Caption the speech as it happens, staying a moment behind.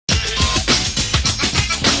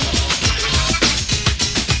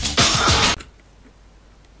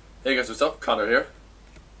Hey guys, what's up? Connor here.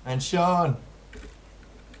 And Sean.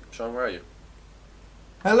 Sean, where are you?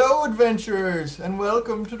 Hello, adventurers, and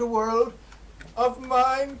welcome to the world of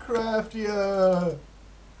Minecraft. Yeah.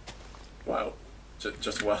 Wow.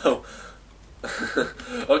 Just wow.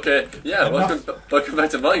 Okay, yeah, Enough. welcome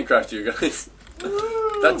back to Minecraft, you guys.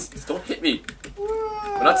 Don't hit me.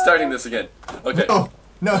 We're not starting this again. Okay.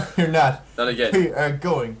 No, you're not. Not again. We are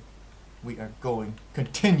going.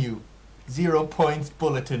 Continue. 0 points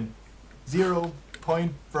bulletin. 0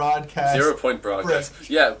 point broadcast. 0 point broadcast.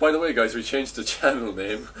 Yeah, by the way, guys, we changed the channel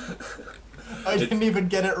name. I didn't even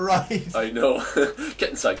get it right. I know.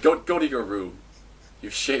 Get inside. Go to your room.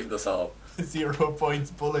 You've shaved us all. 0 points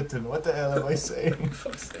bulletin. What the hell am I saying?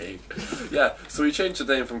 For fuck's sake. Yeah, so we changed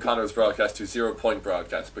the name from Connor's broadcast to 0 point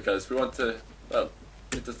broadcast because we want to, well,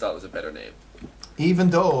 we just thought it was a better name.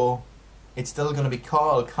 Even though it's still going to be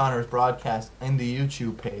called Connor's broadcast in the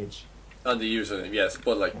YouTube page. On the username, yes,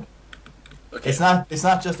 but like, okay. It's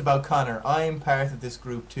not just about Connor. I'm part of this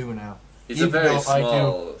group too now. He's Even a very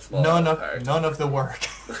though small part. none of the work.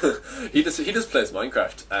 he just plays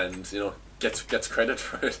Minecraft and gets credit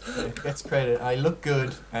for it. Yeah, gets credit. I look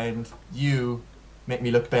good, and you make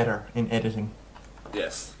me look better in editing.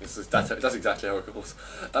 Yes, that's exactly how it goes.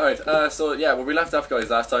 All right, so yeah, when we left off,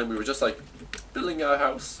 guys, last time we were just like building our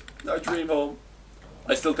house, our dream home.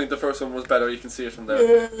 I still think the first one was better. You can see it from there.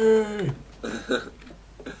 Yay!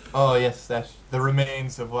 Oh yes, the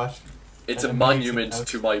remains of what? It's a monument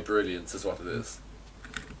to my brilliance, is what it is.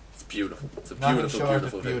 It's beautiful. It's a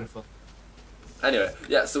beautiful thing. Anyway,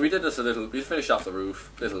 yeah, so we did this we finished off the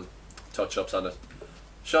roof, little touch-ups on it.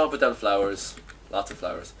 Sean put down flowers, lots of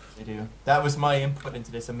flowers. I do. That was my input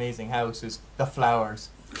into this amazing house, is the flowers.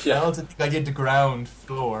 Yeah. I also think I did the ground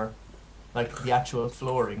floor, like the actual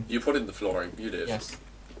flooring. You put in the flooring, you did. Yes,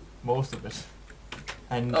 most of it.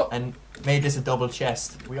 And made this a double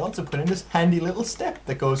chest. We also put in this handy little step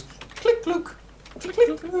that goes click, clook, click,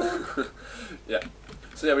 click. Yeah.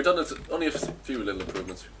 So yeah, we've done this, only a few little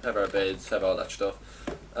improvements. Have our beds, have all that stuff.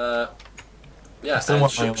 Yeah. I still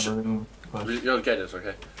want my own room. But you'll get it,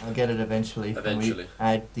 okay? I'll get it eventually. Eventually. When we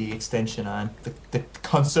add the extension on. The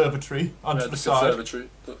conservatory onto the side. Conservatory.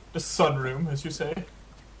 The sunroom, as you say.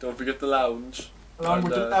 Don't forget the lounge. Along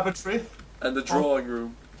with the lavatory. And the drawing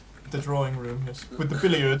room. The drawing room, yes. With the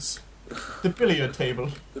billiards. The billiard table.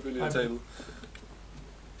 The billiard table.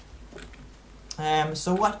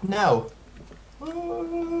 So what now?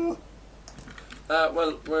 Well,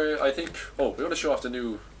 I think we want to show off the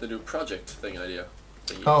new project thing idea.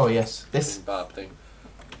 Thingy. Oh yes, this Bob thing.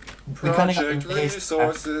 Project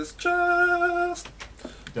resources just.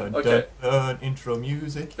 Dun, Okay. dun, dun, intro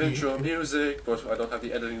music. Intro music, but I don't have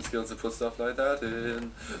the editing skills to put stuff like that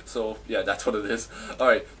in. So yeah, that's what it is. All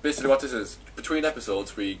right, basically what this is, between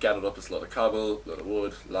episodes we gathered up a lot of cobble, a lot of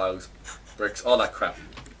wood, logs, bricks, all that crap.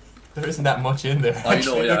 There isn't that much in there. I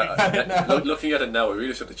know, yeah. Looking at it now, we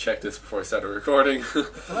really should have checked this before I started recording.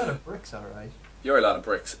 A lot of bricks, all right. You're a lot of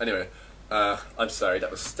bricks. Anyway, I'm sorry.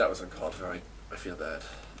 That was uncalled for. I feel bad.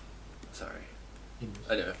 Sorry.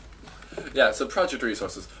 Anyway, yeah. So project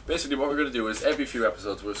resources. Basically, what we're going to do is every few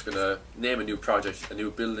episodes we're just going to name a new project, a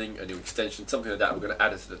new building, a new extension, something like that. We're going to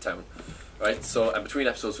add it to the town, right? So, and between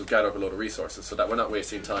episodes we'll gather up a load of resources so that we're not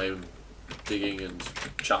wasting time digging and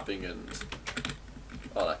chopping and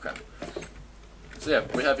all that crap. So yeah,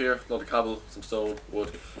 we have here a load of cobble, some stone,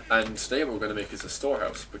 wood, and today what we're going to make is a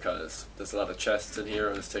storehouse because there's a lot of chests in here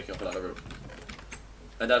and it's taking up a lot of room.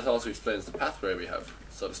 And that also explains the pathway we have.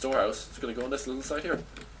 So the storehouse is going to go on this little side here.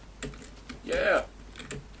 Yeah!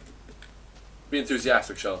 Be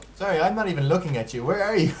enthusiastic, Sean. Sorry, I'm not even looking at you. Where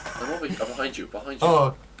are you? I'm behind you,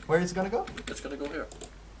 Oh, where is it going to go? It's going to go here.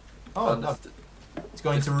 Oh, no. It's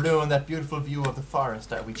going to ruin that beautiful view of the forest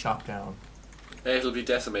that we chopped down. It'll be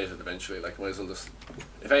decimated eventually, like might as well just...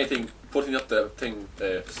 If anything, putting up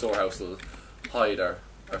the storehouse will hide our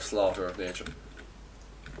slaughter of nature.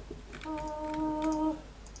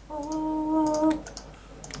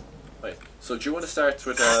 Right, so do you want to start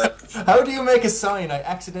with... How do you make a sign? I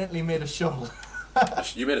accidentally made a shovel.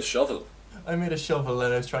 You made a shovel? I made a shovel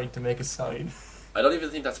and I was trying to make a sign. I don't even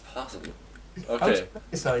think that's possible. How do you make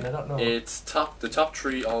a sign? I don't know. It's the top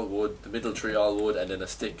tree all wood, the middle tree all wood, and then a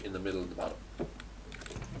stick in the middle and the bottom.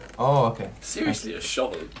 Oh, okay. Seriously, a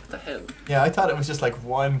shovel? What the hell? Yeah, I thought it was just like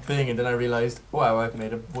one thing, and then I realised, wow, I've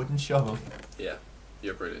made a wooden shovel. Yeah,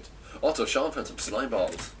 you're brilliant. Also, Sean found some slime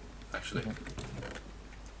balls, actually.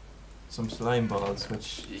 Some slime balls,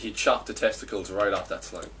 which... He chopped the testicles right off that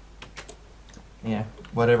slime. Yeah,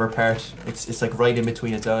 whatever part. It's like right in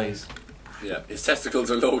between its eyes. Yeah, his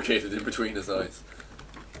testicles are located in between his eyes.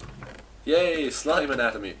 Yay, slime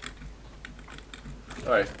anatomy.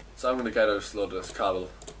 Alright, So I'm gonna get out a load of this cobble.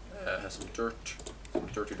 Has some dirt, some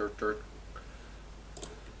dirty dirt.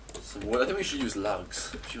 Some wood. I think we should use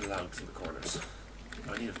logs. A few logs in the corners.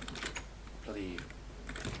 I need a bloody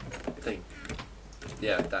thing.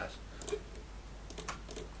 Yeah, that.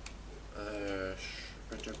 And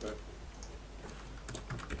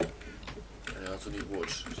I also need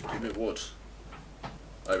wood. Give me wood.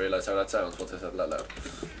 I realise how that sounds once I said that loud.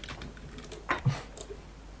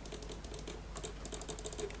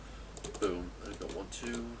 Boom. There we go. 1,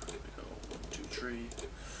 2. There we go. 1, 2, 3.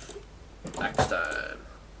 Axe time.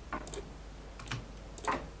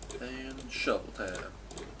 And shovel time.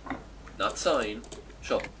 Not sign.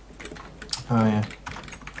 Shovel. Oh yeah.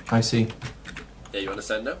 I see. Yeah, you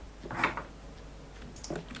understand now?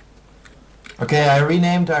 Okay, I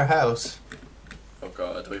renamed our house. Oh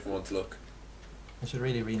god, I don't even want to look. I should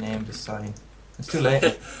really rename the sign. It's too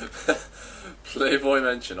late. Playboy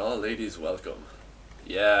mention, all ladies welcome.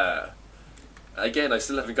 Yeah. Again, I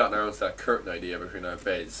still haven't gotten around to that curtain idea between our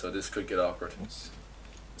beds, so this could get awkward. Yes.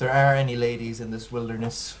 If there are any ladies in this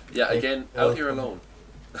wilderness. Yeah, again, out here alone.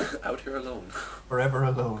 Out here alone. Forever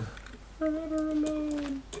alone. Forever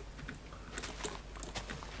alone.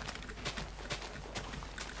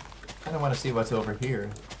 I don't want to see what's over here.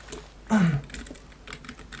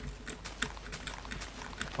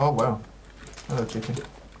 Oh wow. Hello, chicken.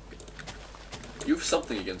 You've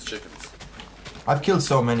something against chickens. I've killed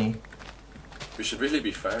so many. We should really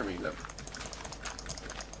be farming them.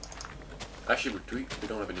 Actually, we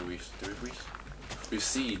don't have any wheat. Do we have wheat? We have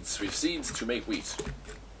seeds. We have seeds to make wheat.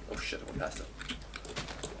 Oh shit, I went past it.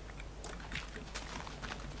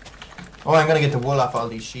 Oh, I'm gonna get the wool off all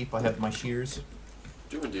these sheep. I have my shears.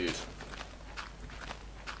 Do indeed.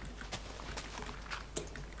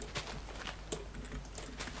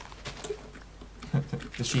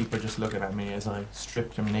 The sheep are just looking at me as I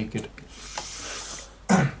strip them naked.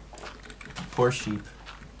 Poor sheep.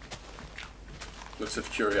 Looks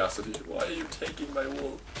of curiosity. Why are you taking my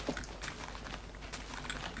wool?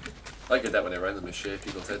 I get that when I randomly shave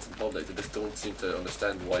people's heads in public. They just don't seem to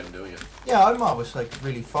understand why I'm doing it. Yeah, I'm always like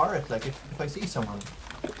really for it. Like if I see someone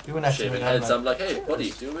doing that shaving to me, heads, I'm like, hey, yes.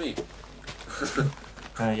 buddy, do me.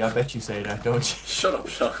 Yeah, I bet you say that, don't you? Shut up,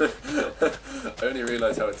 Sean. I only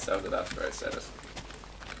realised how it sounded after I said it.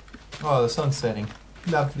 Oh, the sun's setting.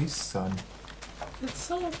 Lovely sun. It's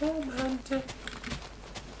so romantic.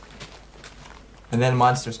 And then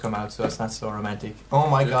monsters come out, so it's not so romantic. Oh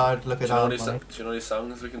my god, look at all my... Do you know any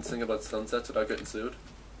songs we can sing about sunsets without getting sued?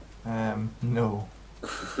 No.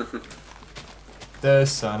 The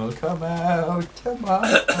sun will come out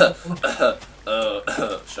tomorrow.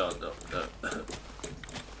 Sean, no.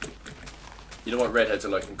 You know what redheads are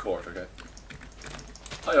like in court, okay?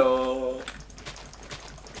 Hi-oh!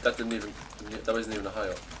 That wasn't even a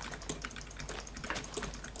hi-oh.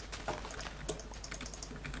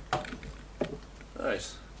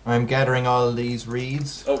 Nice. I'm gathering all these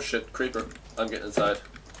reeds. Oh shit, creeper. I'm getting inside.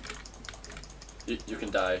 You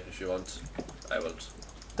can die if you want. I won't.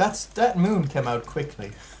 That moon came out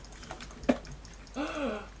quickly.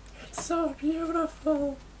 It's so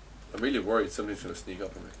beautiful. I'm really worried somebody's gonna sneak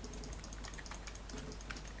up on me.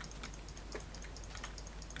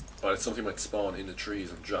 But something might spawn in the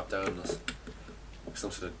trees and drop down on us. Like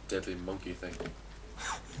some sort of deadly monkey thing.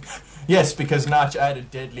 Yes, because Notch added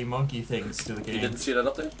deadly monkey things to the game. You didn't see that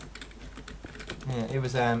update? Yeah, it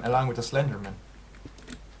was along with the Slenderman.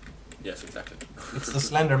 Yes, exactly. It's the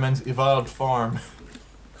Slenderman's evolved form.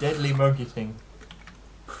 Deadly monkey thing.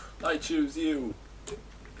 I choose you.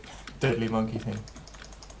 Deadly monkey thing.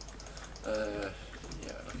 Yeah,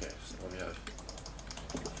 okay, so what do we have?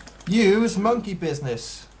 Use monkey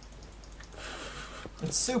business.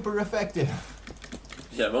 It's super effective.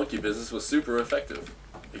 Yeah, monkey business was super effective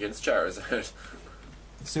against Charizard.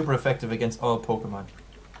 It's super effective against all Pokemon.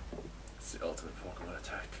 It's the ultimate Pokemon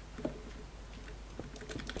attack.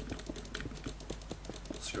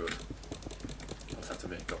 Screw it. I'll just have to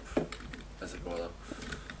make up as it goes along.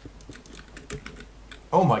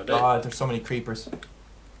 Oh my god, there's so many creepers.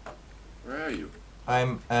 Where are you?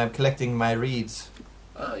 I'm collecting my reeds.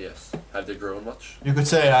 Ah, yes. Have they grown much? You could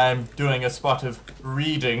say I'm doing a spot of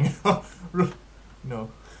reading.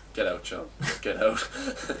 No. Get out, John. Get out.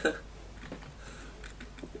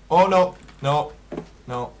 Oh no, no,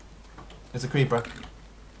 no. It's a creeper.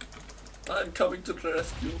 I'm coming to the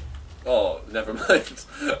rescue. Oh, never mind.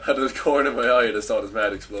 I had a corner in my eye and I saw this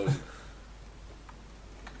mad explosion.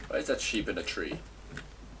 Why is that sheep in a tree?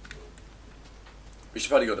 We should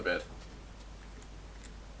probably go to bed.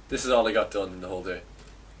 This is all I got done in the whole day.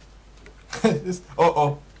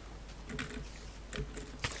 Oh.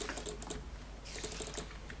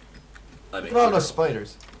 I Look at all those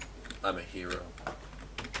spiders. I'm a hero.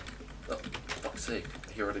 Oh, fuck's sake.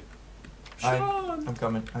 A hero to... Sean! I'm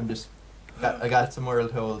coming. I'm just... I got some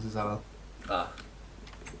world holes is all. Ah.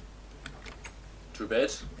 Through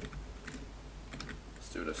bed? Let's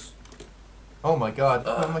do this. Oh my god,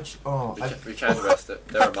 how much... Oh, we can't rest it.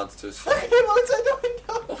 There are monsters. I came outside the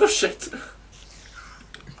window! Oh shit!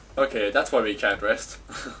 Okay, that's why we can't rest.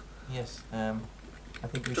 Yes, I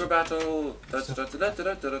think we to should... battle! I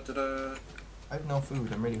have no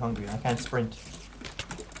food, I'm really hungry, I can't sprint.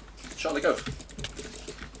 Sean, look out!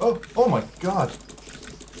 Oh my god!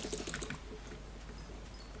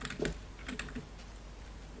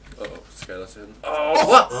 Uh-oh, skeleton. Oh,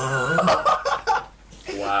 what?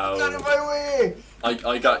 Wow. Get out of my way!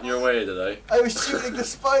 I got in your way, did I? I was shooting the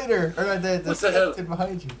spider! Or the What the hell? skeleton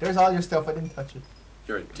behind you. There's all your stuff, I didn't touch it.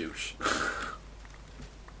 You're a douche.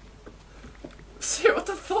 See, what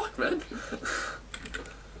the fuck, man?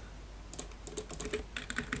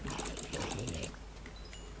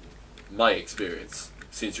 My experience,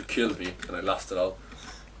 since you killed me and I lost it all.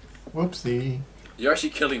 Whoopsie. You're actually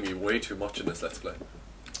killing me way too much in this Let's Play.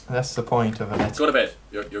 That's the point of it. Let's Go to bed.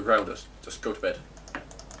 You're grounded. Just go to bed.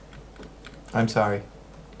 I'm sorry.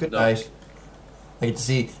 Good No. night. I get to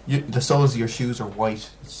see the soles of your shoes are white.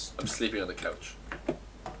 I'm sleeping on the couch.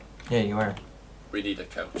 Yeah, you are. We need a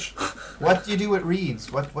couch. What do you do with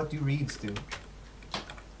reeds? What do reeds do?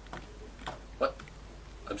 What?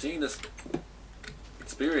 I'm seeing this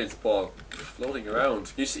experience ball floating around.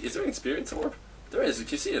 Can you see? Is there an experience orb? There is. Can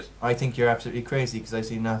you see it? I think you're absolutely crazy because I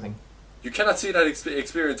see nothing. You cannot see that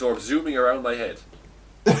experience orb zooming around my head.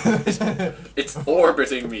 It's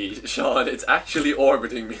orbiting me, Sean. It's actually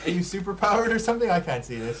orbiting me. Are you superpowered or something? I can't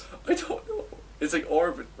see this. I don't know. It's like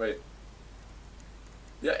orbit. Wait.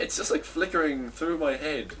 Yeah, it's just like flickering through my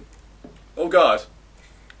head. Oh god.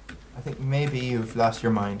 I think maybe you've lost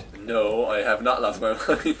your mind. No, I have not lost my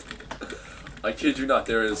mind. I kid you not.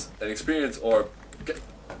 There is an experience orb.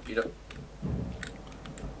 You know.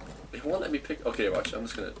 It won't let me pick. Okay, watch. I'm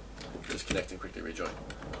just gonna disconnect and quickly rejoin.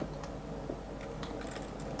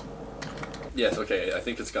 Yes, okay, I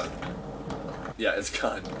think it's gone. Yeah, it's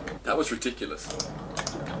gone. That was ridiculous.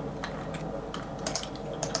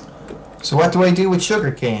 So what do I do with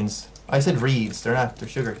sugar canes? I said reeds. They're not. They're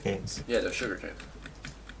sugar canes. Yeah, they're sugarcane.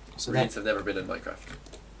 So Reeds have never been in Minecraft.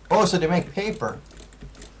 Oh, so they make paper.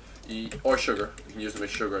 Or sugar. You can use them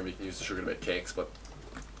as sugar, and we can use the sugar to make cakes, but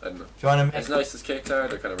I don't know. Do you want to make... As nice as cakes are,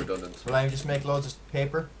 they're kind of redundant. Will I just make loads of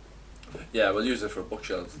paper? Yeah, we'll use it for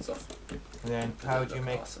bookshelves and stuff. And then how do you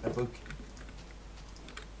make Awesome. a book?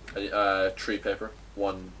 Tree paper.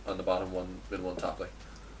 One on the bottom, one middle, one top, like.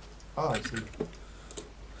 Oh, I see.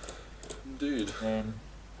 Indeed. Then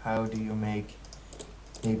how do you make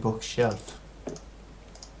a bookshelf?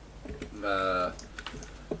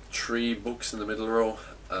 3 books in the middle row.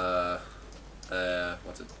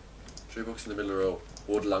 What's it? 3 books in the middle row.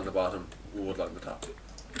 Wood along the bottom. Wood along the top.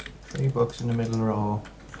 3 books in the middle row.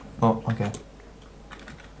 Oh, okay.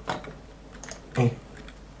 Hey.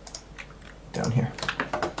 Down here.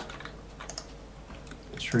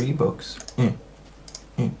 3 books. Do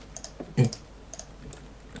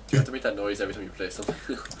you have to make that noise every time you play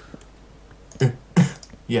something?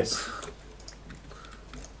 Yes.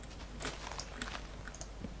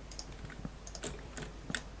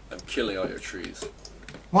 I'm killing all your trees.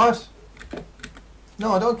 What?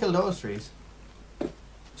 No, don't kill those trees.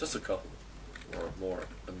 Just a couple. Or more.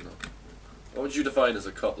 I don't know. What would you define as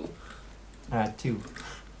a couple? 2.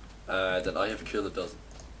 Then I have killed a dozen.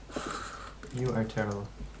 You are terrible.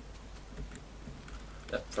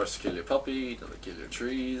 Yep, first kill your puppy, then I kill your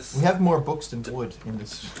trees. We have more books than wood in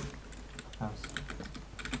this house.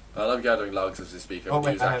 Well, I'm gathering logs as we speak. Oh I'm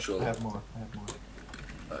wait, use I actual. have more.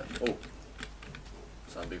 Oh.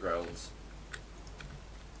 Zombie growls.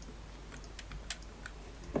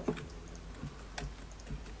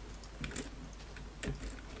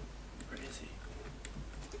 Where is he?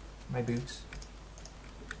 My boots.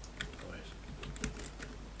 Oh, wait.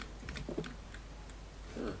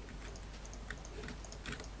 Huh.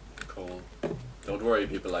 Coal. Don't worry,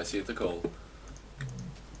 people. I see the coal.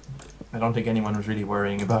 I don't think anyone was really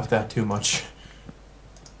worrying about that too much.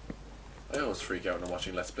 I always freak out when I'm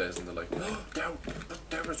watching Let's Plays and they're like, oh,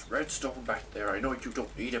 there is redstone back there. I know you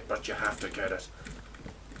don't need it, but you have to get it.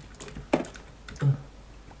 You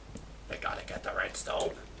gotta get the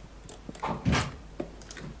redstone.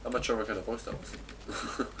 I'm not sure what kind of voice that was.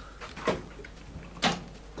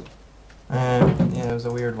 Yeah, it was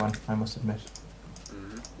a weird one, I must admit.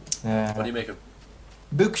 What do you make of?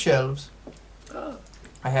 Bookshelves. Ah.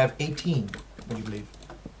 I have 18, would you believe?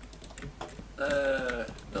 No,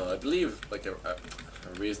 I believe like a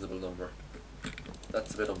reasonable number.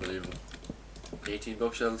 That's a bit unbelievable. 18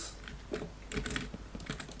 bookshelves.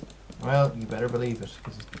 Well, you better believe it,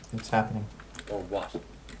 because it's happening. Or what?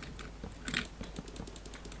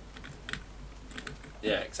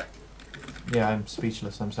 Yeah, exactly. Yeah, I'm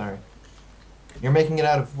speechless, I'm sorry. You're making it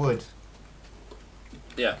out of wood.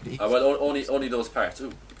 Yeah, well, only those parts.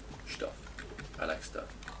 Ooh, stuff. I like stuff.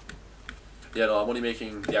 Yeah, no, I'm only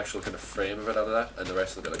making the actual kind of frame of it out of that, and the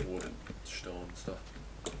rest will be like wood and stone and stuff.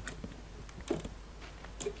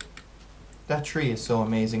 That tree is so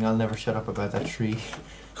amazing, I'll never shut up about that tree.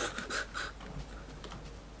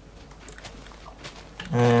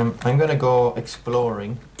 I'm gonna go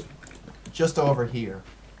exploring just over here.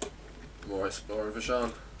 More explorer for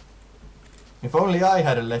Sean. If only I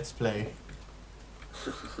had a let's play.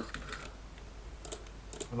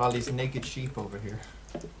 With all these naked sheep over here.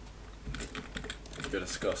 You're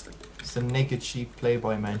disgusting. It's the naked sheep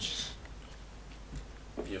Playboy mansion.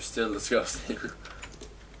 You're still disgusting.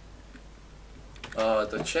 Oh,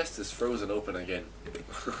 the chest is frozen open again.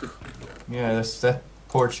 Yeah, that's that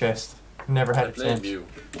poor chest. Never had I a blame chance. you.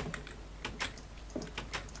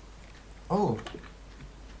 Oh.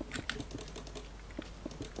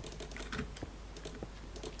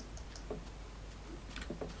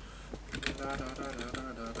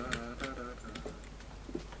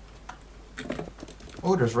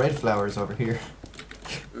 Oh, there's red flowers over here.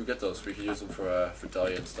 We'll get those. We can use them for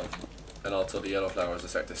dye and stuff. And also the yellow flowers are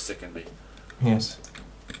starting to sicken me. Yes.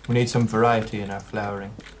 We need some variety in our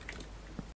flowering.